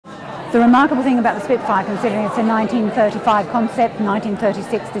The remarkable thing about the Spitfire, considering it's a 1935 concept,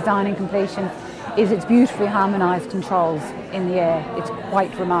 1936 design and completion, is its beautifully harmonised controls in the air. It's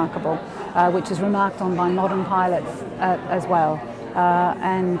quite remarkable, which is remarked on by modern pilots as well.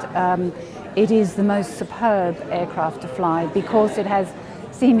 It is the most superb aircraft to fly because it has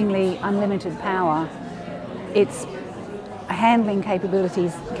seemingly unlimited power. Its handling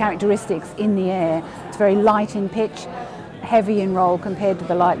capabilities, characteristics in the air, it's very light in pitch, heavy in roll compared to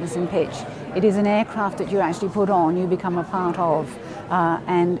the lightness in pitch. It is an aircraft that you actually put on, you become a part of,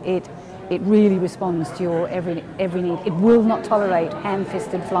 and it really responds to your every need. It will not tolerate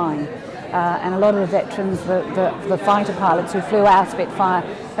ham-fisted flying. And a lot of the veterans, the fighter pilots who flew our Spitfire,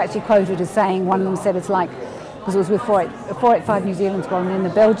 are actually quoted as saying, one of them said it's like, because it was with 485 New Zealand Squadron and the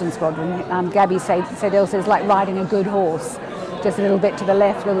Belgian Squadron, Gabby said also it's like riding a good horse, just a little bit to the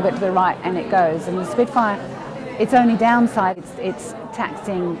left, a little bit to the right, and it goes. And the Spitfire, its only downside, it's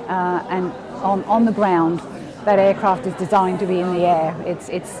taxing, and on the ground, that aircraft is designed to be in the air. It's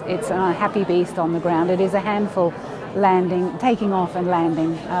a happy beast on the ground. It is a handful landing, taking off and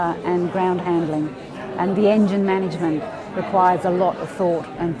landing, and ground handling. And the engine management requires a lot of thought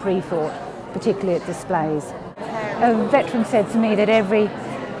and pre-thought, particularly at displays. A veteran said to me that every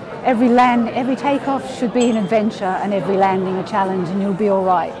takeoff should be an adventure and every landing a challenge, and you'll be all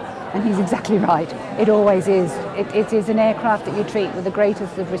right. And he's exactly right. It always is. It is an aircraft that you treat with the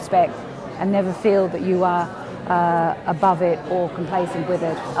greatest of respect and never feel that you are above it or complacent with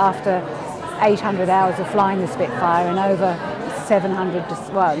it. After 800 hours of flying the Spitfire and over 600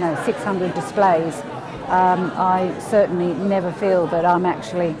 displays, I certainly never feel that I'm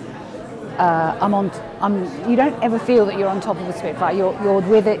actually, you don't ever feel that you're on top of the Spitfire. You're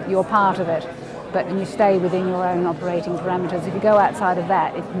with it, you're part of it, but you stay within your own operating parameters. If you go outside of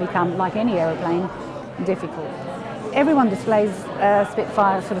that, it can become, like any aeroplane, difficult. Everyone displays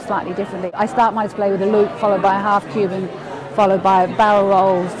Spitfire sort of slightly differently. I start my display with a loop, followed by a half Cuban, followed by barrel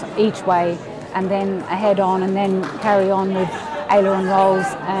rolls each way, and then a head-on, and then carry on with aileron rolls,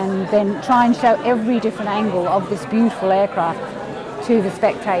 and then try and show every different angle of this beautiful aircraft to the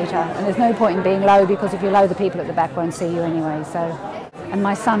spectator. And there's no point in being low, because if you're low, the people at the back won't see you anyway. And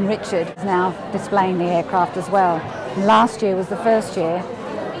my son Richard is now displaying the aircraft as well. And last year was the first year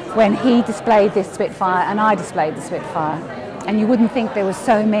when he displayed this Spitfire and I displayed the Spitfire. And you wouldn't think there was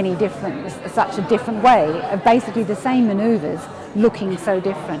such a different way of basically the same manoeuvres looking so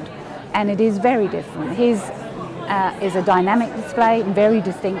different. And it is very different. His is a dynamic display, very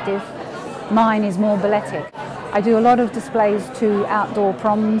distinctive. Mine is more balletic. I do a lot of displays to outdoor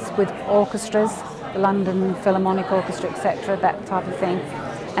proms with orchestras, the London Philharmonic Orchestra, etc., that type of thing.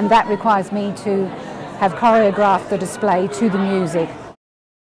 And that requires me to have choreographed the display to the music